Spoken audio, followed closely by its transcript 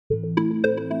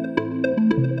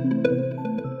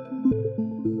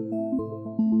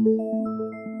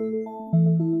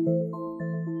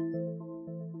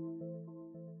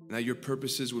That your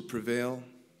purposes would prevail.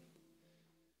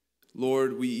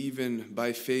 Lord, we even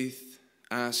by faith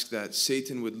ask that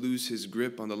Satan would lose his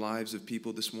grip on the lives of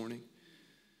people this morning,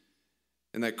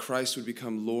 and that Christ would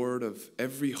become Lord of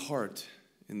every heart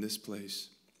in this place.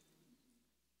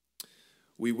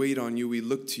 We wait on you, we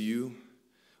look to you,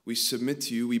 we submit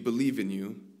to you, we believe in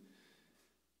you,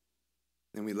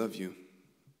 and we love you.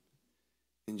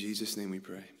 In Jesus' name we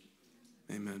pray.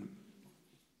 Amen.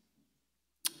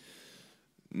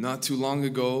 Not too long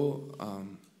ago,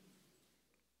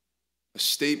 a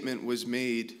statement was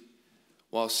made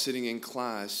while sitting in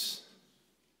class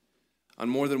on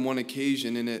more than one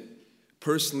occasion, and it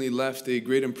personally left a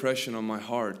great impression on my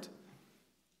heart.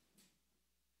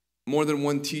 More than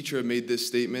one teacher made this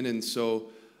statement, and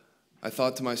so I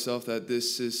thought to myself that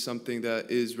this is something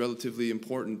that is relatively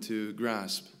important to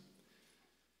grasp.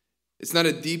 It's not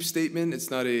a deep statement, it's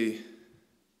not a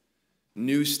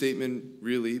new statement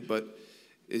really, but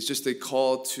it's just a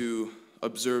call to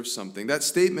observe something. That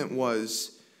statement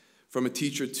was from a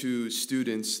teacher to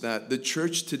students that the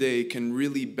church today can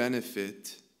really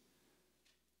benefit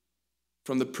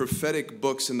from the prophetic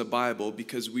books in the Bible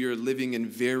because we are living in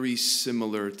very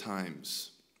similar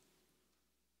times.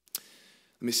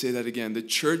 Let me say that again. The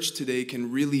church today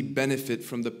can really benefit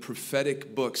from the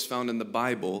prophetic books found in the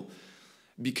Bible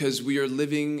because we are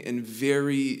living in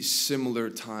very similar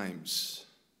times.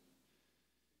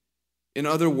 In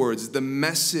other words, the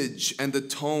message and the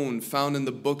tone found in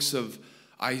the books of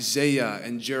Isaiah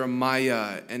and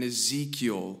Jeremiah and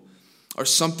Ezekiel are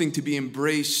something to be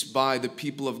embraced by the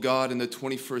people of God in the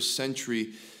 21st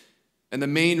century. And the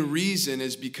main reason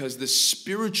is because the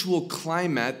spiritual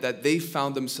climate that they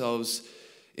found themselves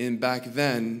in back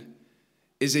then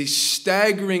is a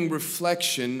staggering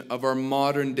reflection of our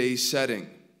modern day setting.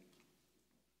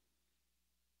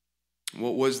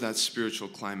 What was that spiritual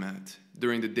climate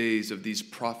during the days of these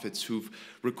prophets who've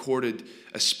recorded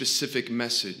a specific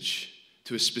message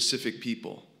to a specific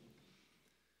people?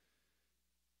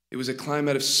 It was a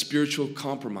climate of spiritual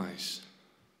compromise.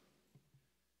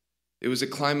 It was a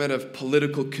climate of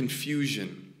political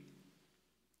confusion.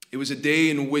 It was a day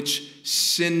in which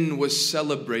sin was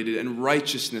celebrated and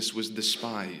righteousness was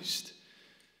despised.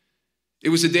 It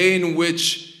was a day in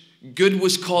which good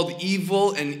was called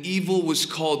evil and evil was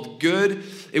called good.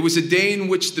 It was a day in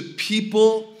which the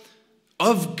people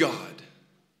of God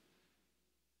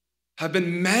have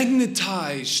been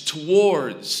magnetized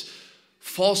towards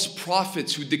false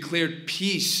prophets who declared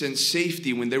peace and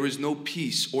safety when there was no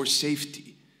peace or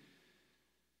safety.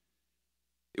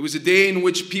 It was a day in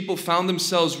which people found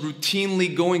themselves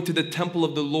routinely going to the temple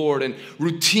of the Lord and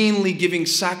routinely giving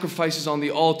sacrifices on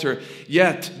the altar,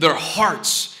 yet their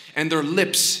hearts and their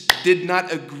lips did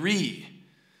not agree.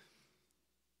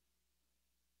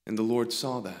 And the Lord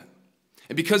saw that.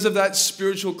 And because of that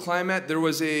spiritual climate, there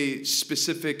was a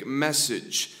specific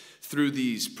message through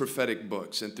these prophetic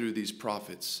books and through these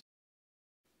prophets.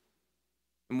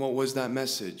 And what was that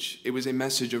message? It was a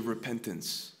message of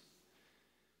repentance.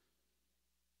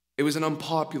 It was an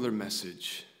unpopular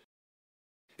message.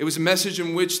 It was a message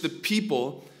in which the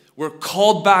people were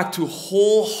called back to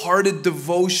wholehearted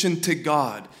devotion to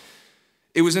God.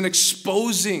 It was an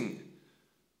exposing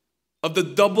of the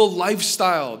double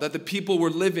lifestyle that the people were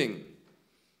living.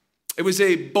 It was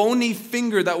a bony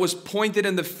finger that was pointed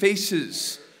in the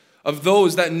faces of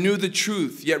those that knew the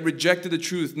truth, yet rejected the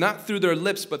truth, not through their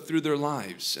lips, but through their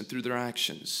lives and through their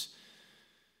actions.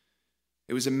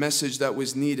 It was a message that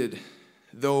was needed,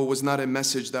 though it was not a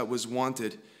message that was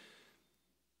wanted.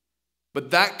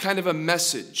 But that kind of a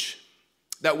message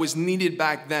that was needed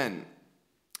back then,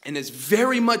 and is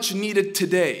very much needed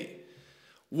today,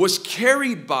 was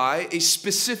carried by a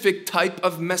specific type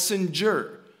of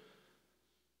messenger,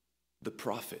 the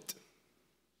prophet.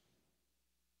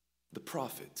 The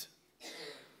prophet.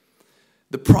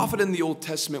 The prophet in the Old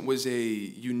Testament was a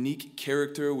unique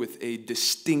character with a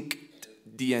distinct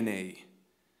DNA.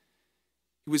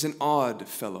 He was an odd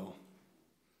fellow.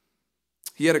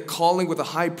 He had a calling with a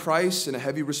high price and a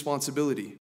heavy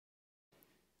responsibility.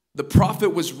 The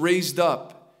prophet was raised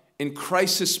up in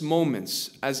crisis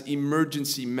moments as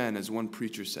emergency men, as one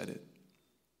preacher said it.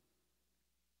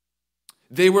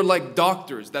 They were like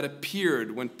doctors that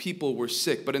appeared when people were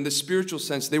sick, but in the spiritual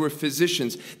sense, they were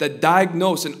physicians that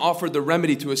diagnosed and offered the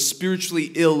remedy to a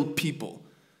spiritually ill people.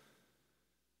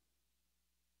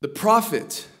 The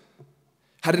prophet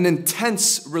had an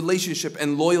intense relationship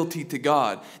and loyalty to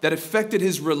God that affected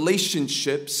his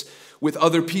relationships with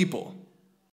other people.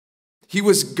 He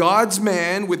was God's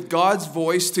man with God's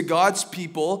voice to God's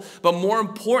people, but more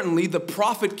importantly, the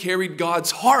prophet carried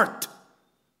God's heart.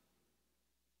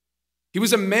 He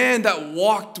was a man that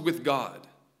walked with God,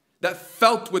 that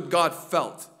felt what God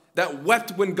felt, that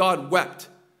wept when God wept,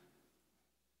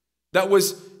 that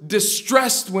was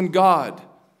distressed when God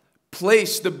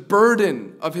placed the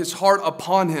burden of his heart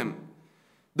upon him.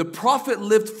 The prophet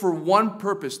lived for one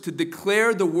purpose, to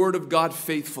declare the word of God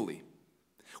faithfully,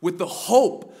 with the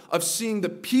hope of seeing the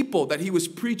people that he was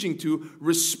preaching to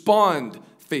respond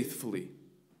faithfully.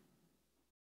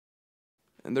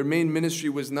 And their main ministry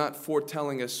was not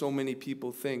foretelling, as so many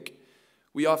people think.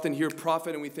 We often hear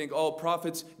prophet and we think, oh,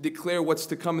 prophets declare what's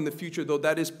to come in the future, though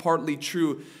that is partly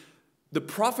true. The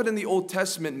prophet in the Old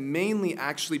Testament mainly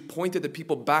actually pointed the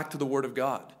people back to the Word of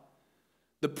God.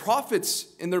 The prophets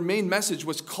in their main message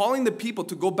was calling the people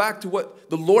to go back to what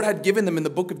the Lord had given them in the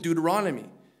book of Deuteronomy.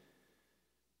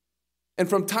 And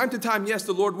from time to time, yes,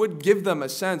 the Lord would give them a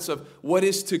sense of what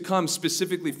is to come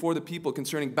specifically for the people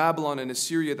concerning Babylon and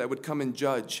Assyria that would come and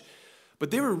judge. But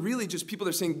they were really just people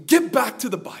that are saying, get back to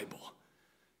the Bible.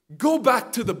 Go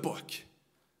back to the book.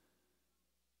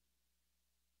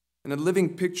 And a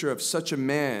living picture of such a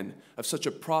man, of such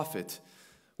a prophet,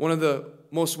 one of the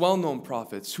most well-known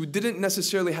prophets who didn't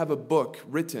necessarily have a book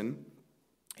written.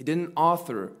 He didn't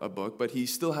author a book, but he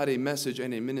still had a message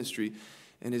and a ministry,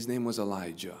 and his name was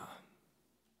Elijah.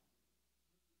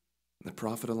 The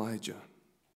prophet Elijah.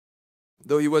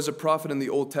 Though he was a prophet in the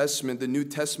Old Testament, the New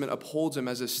Testament upholds him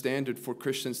as a standard for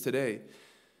Christians today.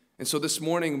 And so this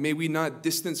morning, may we not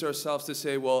distance ourselves to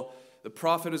say, well, the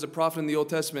prophet is a prophet in the Old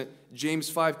Testament. James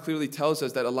 5 clearly tells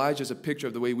us that Elijah is a picture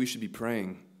of the way we should be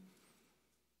praying.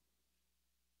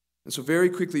 And so very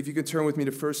quickly, if you can turn with me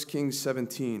to 1 Kings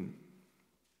 17,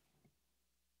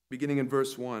 beginning in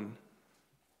verse 1.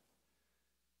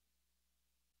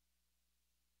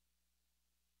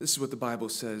 This is what the Bible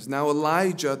says. Now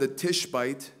Elijah the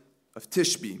Tishbite of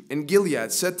Tishbe in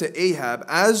Gilead said to Ahab,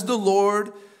 as the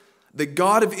Lord, the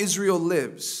God of Israel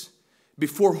lives,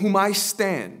 before whom I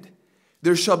stand,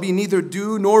 there shall be neither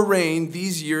dew nor rain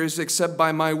these years except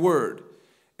by my word.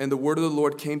 And the word of the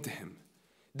Lord came to him.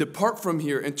 Depart from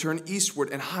here and turn eastward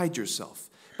and hide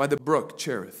yourself by the brook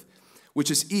Cherith,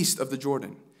 which is east of the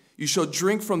Jordan. You shall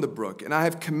drink from the brook, and I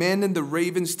have commanded the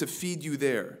ravens to feed you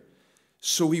there.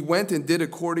 So he went and did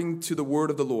according to the word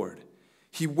of the Lord.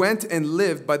 He went and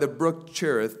lived by the brook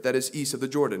Cherith, that is east of the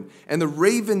Jordan. And the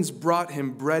ravens brought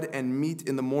him bread and meat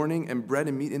in the morning and bread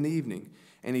and meat in the evening.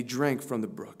 And he drank from the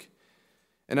brook.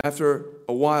 And after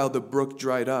a while, the brook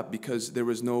dried up because there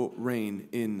was no rain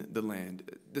in the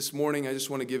land. This morning, I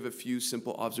just want to give a few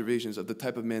simple observations of the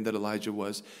type of man that Elijah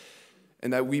was,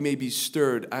 and that we may be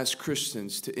stirred as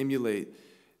Christians to emulate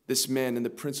this man and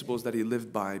the principles that he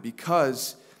lived by,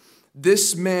 because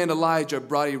this man, Elijah,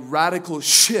 brought a radical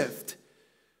shift,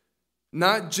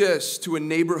 not just to a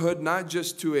neighborhood, not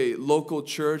just to a local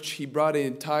church. He brought an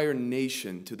entire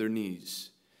nation to their knees.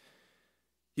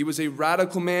 He was a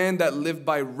radical man that lived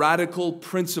by radical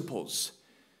principles.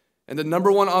 And the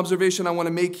number one observation I want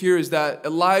to make here is that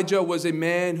Elijah was a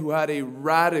man who had a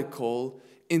radical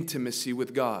intimacy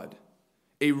with God.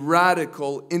 A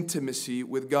radical intimacy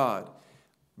with God.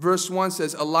 Verse 1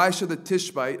 says, Elisha the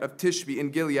Tishbite of Tishbe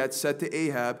in Gilead said to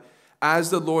Ahab,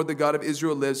 as the Lord, the God of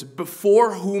Israel lives,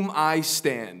 before whom I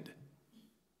stand.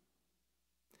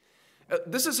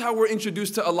 This is how we're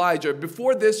introduced to Elijah.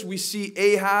 Before this, we see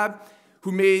Ahab,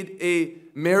 who made a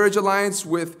marriage alliance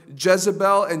with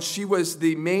Jezebel, and she was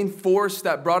the main force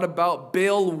that brought about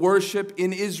Baal worship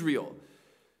in Israel.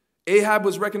 Ahab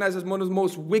was recognized as one of the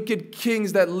most wicked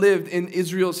kings that lived in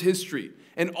Israel's history.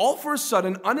 And all for a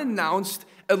sudden, unannounced,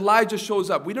 Elijah shows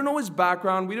up. We don't know his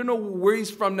background. We don't know where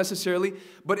he's from necessarily.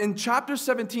 But in chapter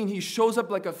 17, he shows up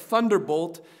like a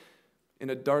thunderbolt in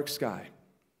a dark sky.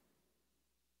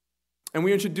 And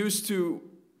we're introduced to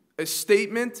a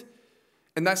statement,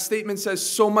 and that statement says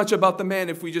so much about the man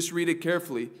if we just read it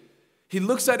carefully. He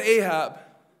looks at Ahab,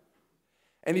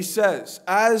 and he says,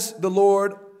 as the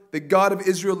Lord, the God of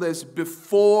Israel lives,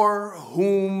 before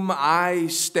whom I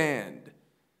stand.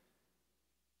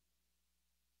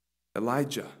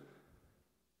 Elijah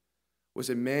was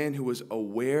a man who was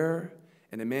aware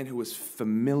and a man who was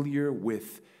familiar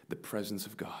with the presence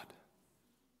of God.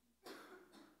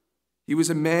 He was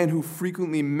a man who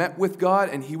frequently met with God,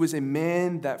 and he was a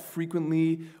man that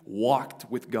frequently walked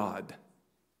with God.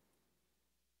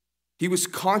 He was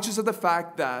conscious of the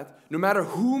fact that no matter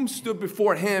whom stood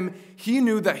before him, he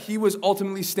knew that he was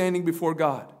ultimately standing before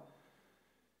God.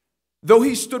 Though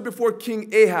he stood before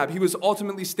King Ahab, he was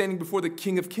ultimately standing before the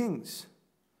King of Kings.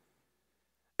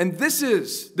 And this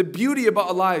is the beauty about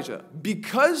Elijah.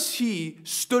 Because he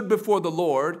stood before the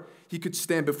Lord, he could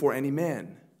stand before any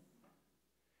man.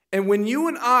 And when you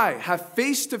and I have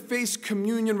face-to-face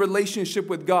communion relationship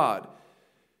with God,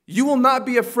 you will not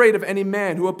be afraid of any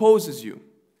man who opposes you.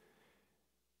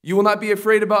 You will not be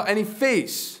afraid about any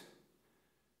face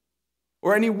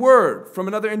or any word from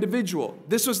another individual.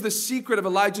 This was the secret of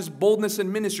Elijah's boldness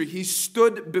in ministry. He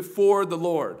stood before the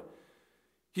Lord.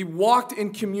 He walked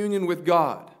in communion with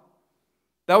God.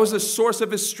 That was the source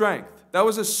of his strength. That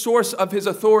was the source of his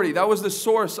authority. That was the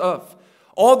source of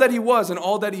all that he was and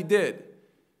all that he did.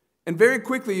 And very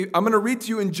quickly, I'm going to read to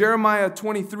you in Jeremiah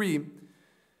 23,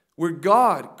 where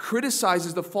God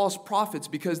criticizes the false prophets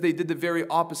because they did the very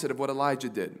opposite of what Elijah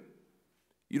did.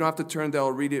 You don't have to turn there.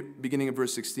 I'll read it beginning in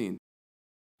verse 16.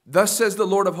 Thus says the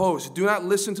Lord of hosts, do not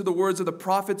listen to the words of the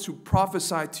prophets who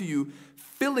prophesy to you,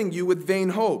 filling you with vain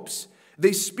hopes.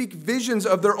 They speak visions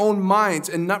of their own minds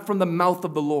and not from the mouth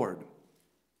of the Lord.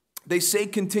 They say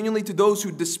continually to those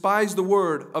who despise the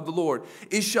word of the Lord,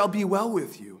 it shall be well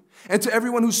with you. And to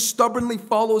everyone who stubbornly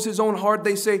follows his own heart,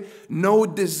 they say, no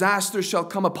disaster shall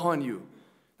come upon you.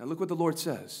 Now look what the Lord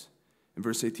says in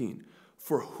verse 18.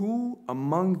 For who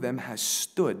among them has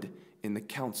stood in the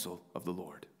counsel of the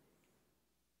Lord?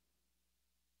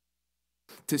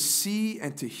 To see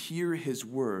and to hear his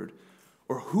word,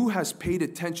 or who has paid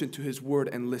attention to his word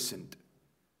and listened?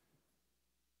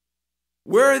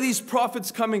 Where are these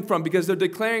prophets coming from? Because they're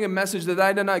declaring a message that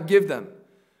I did not give them.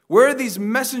 Where are these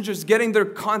messengers getting their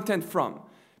content from?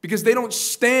 Because they don't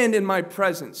stand in my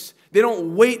presence. They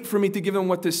don't wait for me to give them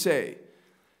what to say.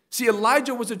 See,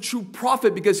 Elijah was a true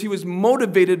prophet because he was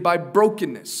motivated by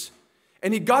brokenness.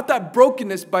 And he got that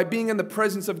brokenness by being in the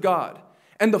presence of God.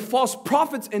 And the false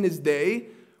prophets in his day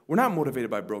were not motivated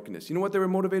by brokenness. You know what they were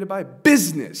motivated by?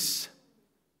 Business.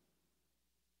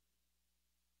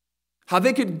 How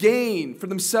they could gain for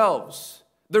themselves.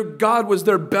 Their God was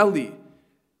their belly.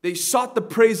 They sought the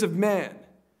praise of man.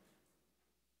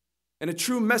 And a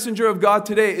true messenger of God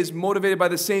today is motivated by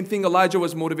the same thing Elijah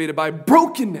was motivated by,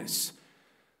 brokenness.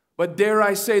 But dare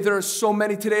I say, there are so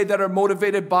many today that are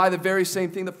motivated by the very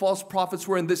same thing the false prophets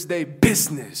were in this day,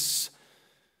 business.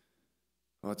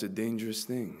 Well, it's a dangerous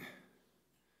thing.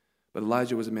 But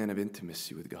Elijah was a man of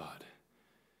intimacy with God.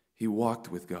 He walked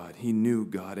with God. He knew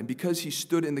God. And because he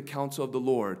stood in the counsel of the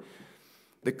Lord,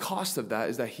 the cost of that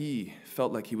is that he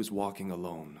felt like he was walking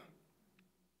alone.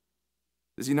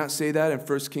 Does he not say that in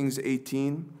 1 Kings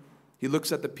 18? He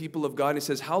looks at the people of God and he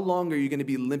says, how long are you going to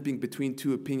be limping between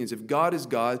two opinions? If God is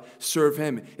God, serve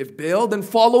him. If Baal, then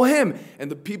follow him.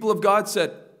 And the people of God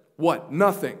said, what?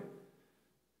 Nothing.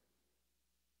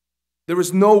 There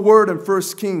was no word in 1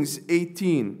 Kings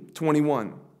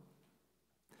 18:21.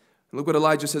 Look what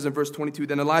Elijah says in verse 22.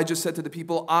 Then Elijah said to the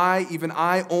people, I, even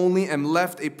I only am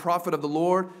left a prophet of the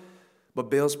Lord,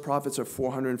 but Baal's prophets are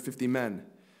 450 men.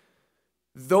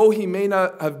 Though he may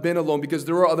not have been alone because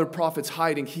there were other prophets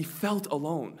hiding, he felt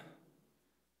alone.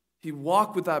 He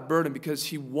walked with that burden because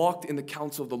he walked in the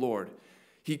counsel of the Lord.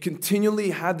 He continually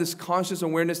had this conscious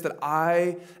awareness that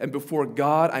I am before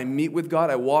God, I meet with God,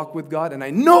 I walk with God, and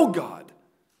I know God.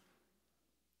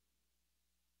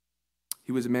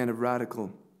 He was a man of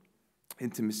radical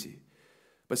intimacy.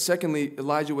 But secondly,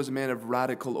 Elijah was a man of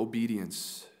radical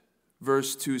obedience.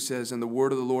 Verse 2 says, and the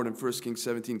word of the Lord in 1 Kings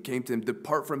 17 came to him,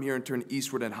 depart from here and turn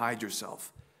eastward and hide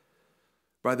yourself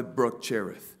by the brook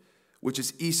Cherith, which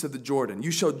is east of the Jordan.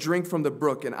 You shall drink from the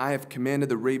brook, and I have commanded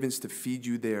the ravens to feed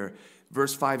you there.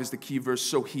 Verse 5 is the key verse.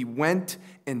 So he went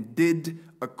and did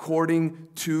according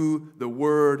to the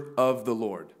word of the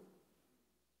Lord.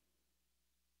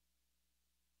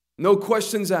 No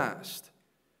questions asked.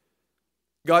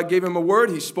 God gave him a word.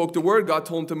 He spoke the word. God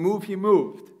told him to move. He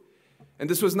moved. And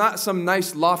this was not some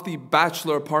nice, lofty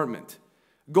bachelor apartment.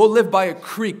 Go live by a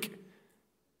creek.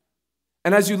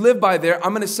 And as you live by there,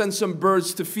 I'm going to send some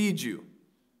birds to feed you.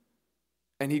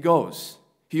 And he goes.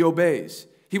 He obeys.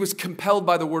 He was compelled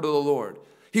by the word of the Lord.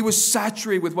 He was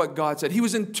saturated with what God said. He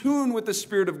was in tune with the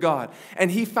Spirit of God. And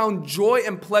he found joy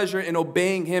and pleasure in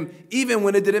obeying him, even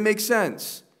when it didn't make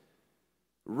sense.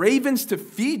 Ravens to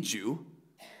feed you?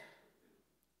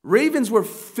 Ravens were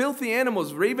filthy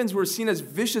animals. Ravens were seen as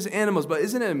vicious animals. But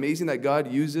isn't it amazing that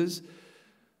God uses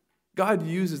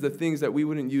the things that we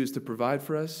wouldn't use to provide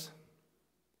for us?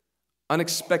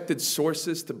 Unexpected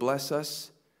sources to bless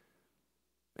us.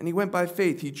 And he went by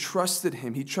faith. He trusted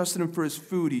him. He trusted him for his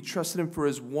food. He trusted him for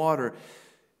his water.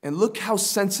 And look how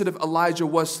sensitive Elijah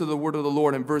was to the word of the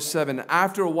Lord in verse 7.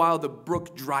 After a while, the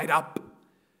brook dried up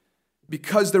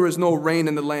because there was no rain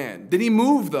in the land. Did he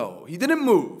move, though? He didn't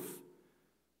move.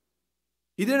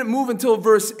 He didn't move until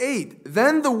verse 8.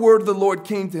 Then the word of the Lord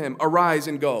came to him, arise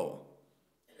and go.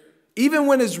 Even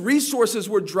when his resources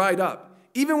were dried up,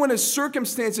 even when his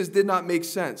circumstances did not make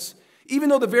sense, even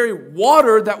though the very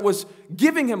water that was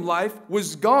giving him life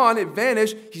was gone, it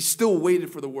vanished, he still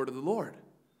waited for the word of the Lord.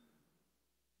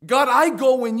 God, I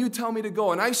go when you tell me to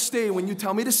go, and I stay when you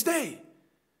tell me to stay.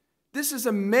 This is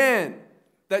a man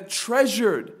that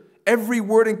treasured every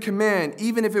word and command,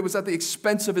 even if it was at the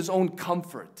expense of his own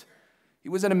comfort. He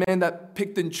wasn't a man that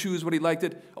picked and chose what he liked.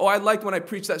 Oh, I liked when I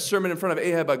preached that sermon in front of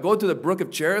Ahab. I go to the brook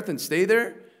of Cherith and stay there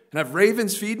and have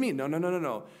ravens feed me.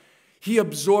 No. He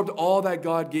absorbed all that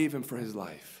God gave him for his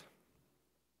life.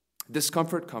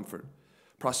 Discomfort, comfort.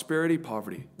 Prosperity,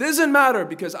 poverty. Doesn't matter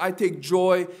because I take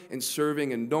joy in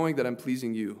serving and knowing that I'm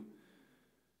pleasing you.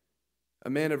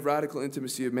 A man of radical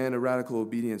intimacy, a man of radical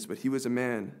obedience, but he was a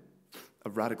man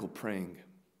of radical praying.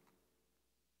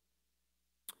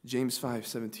 James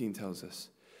 5:17 tells us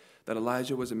that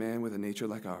Elijah was a man with a nature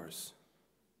like ours.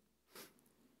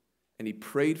 And he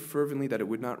prayed fervently that it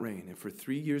would not rain. And for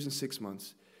 3 years and 6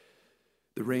 months,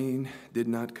 the rain did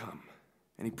not come.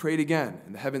 And he prayed again,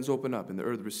 and the heavens opened up, and the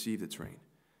earth received its rain.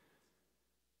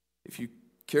 If you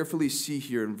carefully see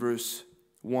here in verse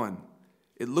 1,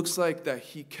 it looks like that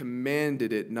he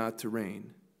commanded it not to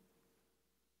rain.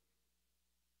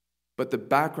 But the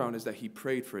background is that he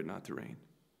prayed for it not to rain.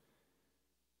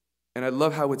 And I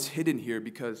love how it's hidden here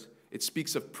because it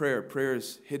speaks of prayer. Prayer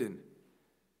is hidden.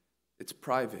 It's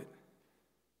private.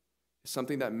 It's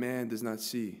something that man does not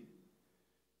see.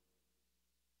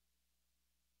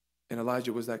 And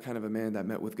Elijah was that kind of a man that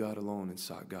met with God alone and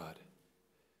sought God.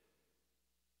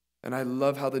 And I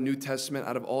love how the New Testament,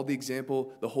 out of all the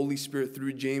example, the Holy Spirit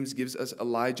through James gives us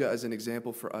Elijah as an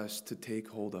example for us to take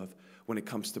hold of when it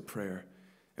comes to prayer.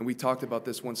 And we talked about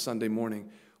this one Sunday morning.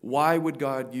 Why would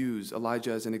God use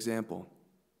Elijah as an example?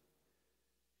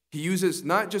 He uses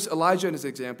not just Elijah as an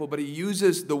example, but he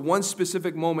uses the one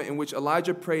specific moment in which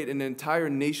Elijah prayed and the entire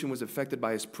nation was affected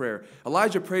by his prayer.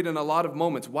 Elijah prayed in a lot of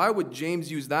moments. Why would James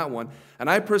use that one? And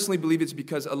I personally believe it's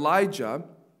because Elijah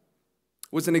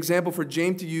was an example for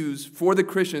James to use for the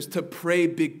Christians to pray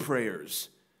big prayers,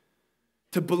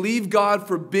 to believe God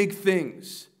for big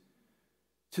things,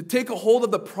 to take a hold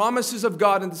of the promises of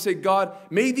God and to say, God,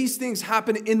 may these things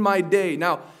happen in my day.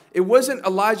 Now, it wasn't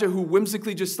Elijah who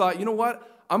whimsically just thought, you know what?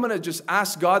 I'm going to just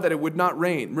ask God that it would not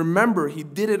rain. Remember, he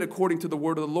did it according to the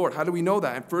word of the Lord. How do we know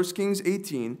that? In 1 Kings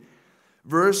 18,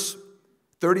 verse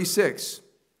 36,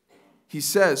 he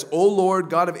says, O Lord,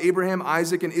 God of Abraham,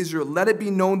 Isaac, and Israel, let it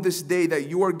be known this day that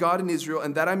you are God in Israel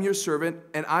and that I'm your servant,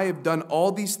 and I have done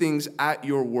all these things at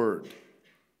your word.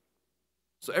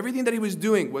 So everything that he was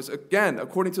doing was, again,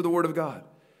 according to the word of God.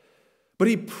 But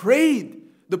he prayed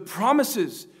the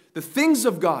promises, the things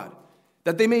of God,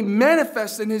 that they may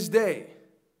manifest in his day.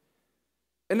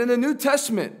 And in the New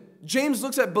Testament, James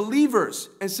looks at believers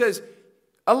and says,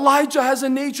 Elijah has a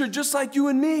nature just like you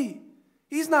and me.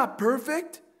 He's not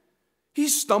perfect. He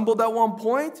stumbled at one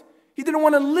point. He didn't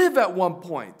want to live at one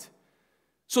point.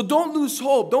 So don't lose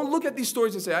hope. Don't look at these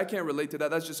stories and say, I can't relate to that.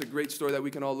 That's just a great story that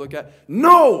we can all look at.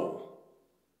 No!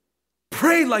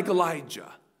 Pray like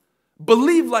Elijah.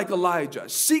 Believe like Elijah.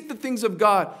 Seek the things of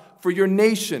God for your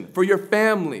nation, for your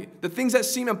family. The things that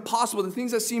seem impossible, the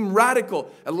things that seem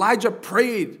radical. Elijah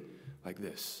prayed like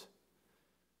this.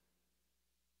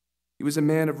 He was a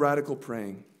man of radical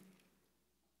praying.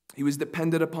 He was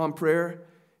dependent upon prayer.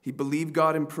 He believed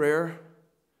God in prayer.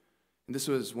 And this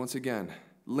was, once again,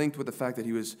 linked with the fact that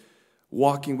he was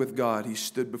walking with God. He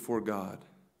stood before God.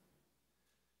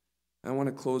 I want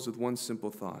to close with one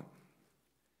simple thought.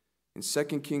 In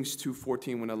 2 Kings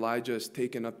 2:14, when Elijah is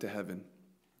taken up to heaven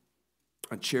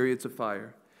on chariots of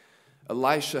fire,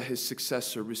 Elisha, his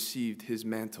successor, received his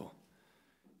mantle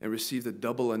and received a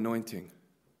double anointing.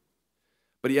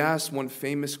 But he asked one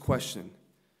famous question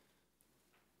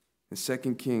in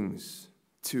 2 Kings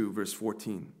 2, verse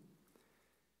 14.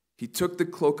 He took the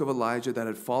cloak of Elijah that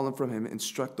had fallen from him and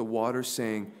struck the water,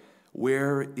 saying,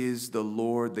 Where is the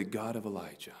Lord, the God of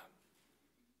Elijah?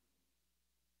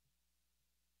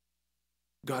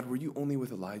 God, were you only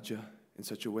with Elijah in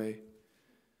such a way?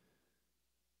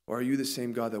 Or are you the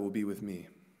same God that will be with me?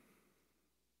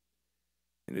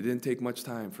 And it didn't take much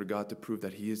time for God to prove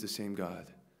that he is the same God.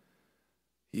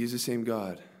 He is the same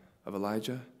God of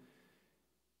Elijah.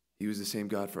 He was the same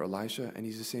God for Elisha, and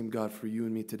he's the same God for you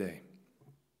and me today.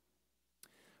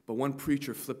 But one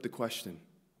preacher flipped the question.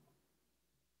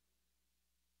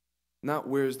 Not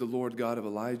where is the Lord God of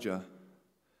Elijah,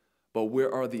 but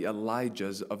where are the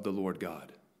Elijahs of the Lord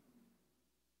God?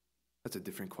 That's a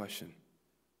different question.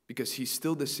 Because he's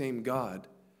still the same God,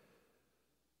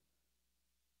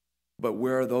 But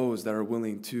where are those that are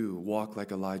willing to walk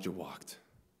like Elijah walked?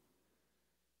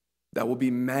 That will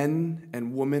be men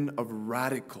and women of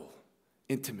radical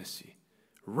intimacy,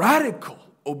 radical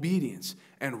obedience,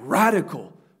 and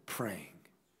radical praying.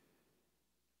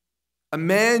 A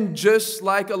man just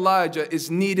like Elijah is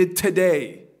needed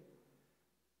today.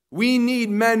 We need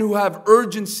men who have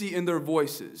urgency in their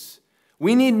voices.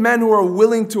 We need men who are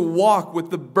willing to walk with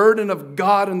the burden of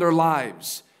God in their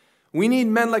lives. We need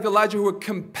men like Elijah who are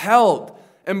compelled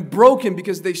and broken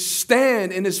because they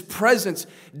stand in His presence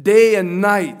day and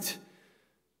night.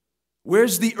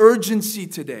 Where's the urgency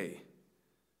today?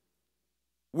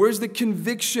 Where's the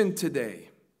conviction today?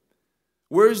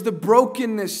 Where's the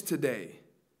brokenness today?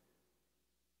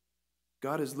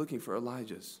 God is looking for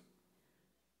Elijahs.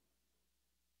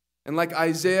 And like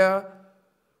Isaiah,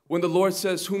 when the Lord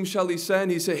says, "Whom shall He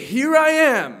send?" He said, "Here I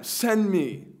am, send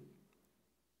me."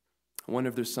 I wonder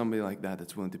if there's somebody like that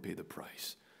that's willing to pay the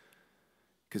price.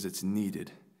 Because it's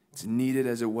needed. It's needed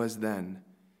as it was then.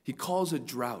 He calls a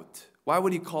drought. Why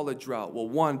would He call it drought? Well,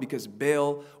 one, because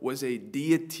Baal was a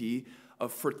deity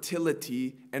of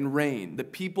fertility and rain. The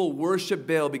people worship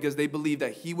Baal because they believe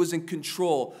that he was in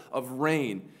control of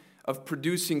rain, of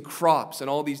producing crops and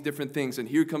all these different things. And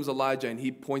here comes Elijah and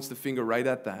he points the finger right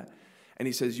at that. And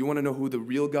he says, you want to know who the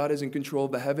real God is in control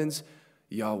of the heavens?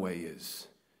 Yahweh is.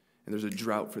 And there's a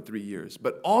drought for 3 years.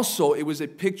 But also it was a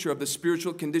picture of the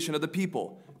spiritual condition of the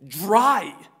people.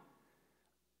 Dry,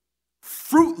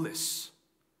 fruitless,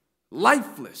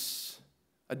 lifeless,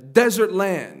 a desert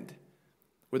land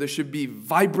where there should be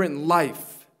vibrant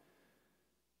life.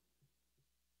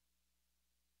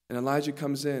 And Elijah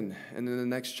comes in, and in the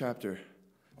next chapter,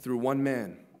 through one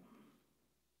man,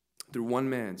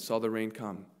 saw the rain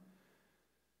come.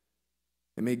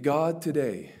 And may God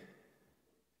today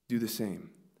do the same.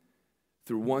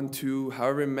 Through 1, 2,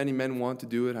 however many men want to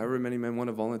do it, however many men want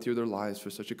to volunteer their lives for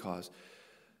such a cause.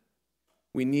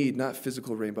 We need not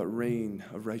physical rain, but rain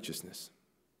of righteousness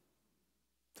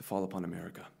to fall upon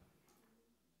America,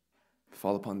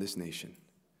 fall upon this nation.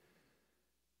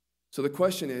 So the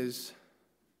question is,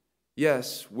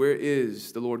 yes, where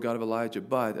is the Lord God of Elijah?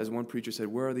 But, as one preacher said,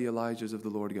 where are the Elijahs of the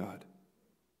Lord God?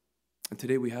 And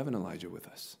today we have an Elijah with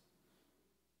us.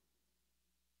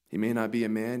 He may not be a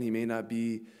man. He may not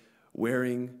be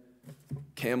wearing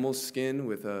camel skin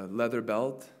with a leather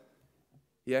belt.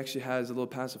 He actually has a little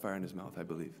pacifier in his mouth, I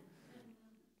believe.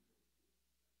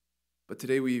 But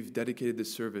today we've dedicated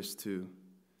this service to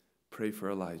pray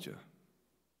for Elijah,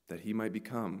 that he might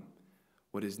become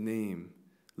what his name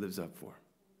lives up for,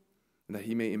 and that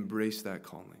he may embrace that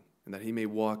calling, and that he may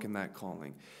walk in that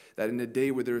calling. That in a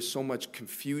day where there is so much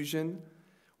confusion,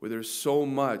 where there's so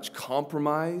much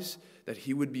compromise, that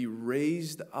he would be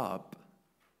raised up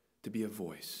to be a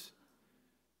voice.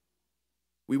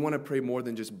 We want to pray more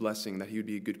than just blessing, that he would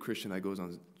be a good Christian that goes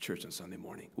on church on Sunday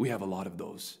morning. We have a lot of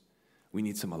those. We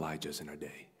need some Elijahs in our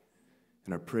day.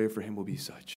 And our prayer for him will be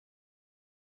such.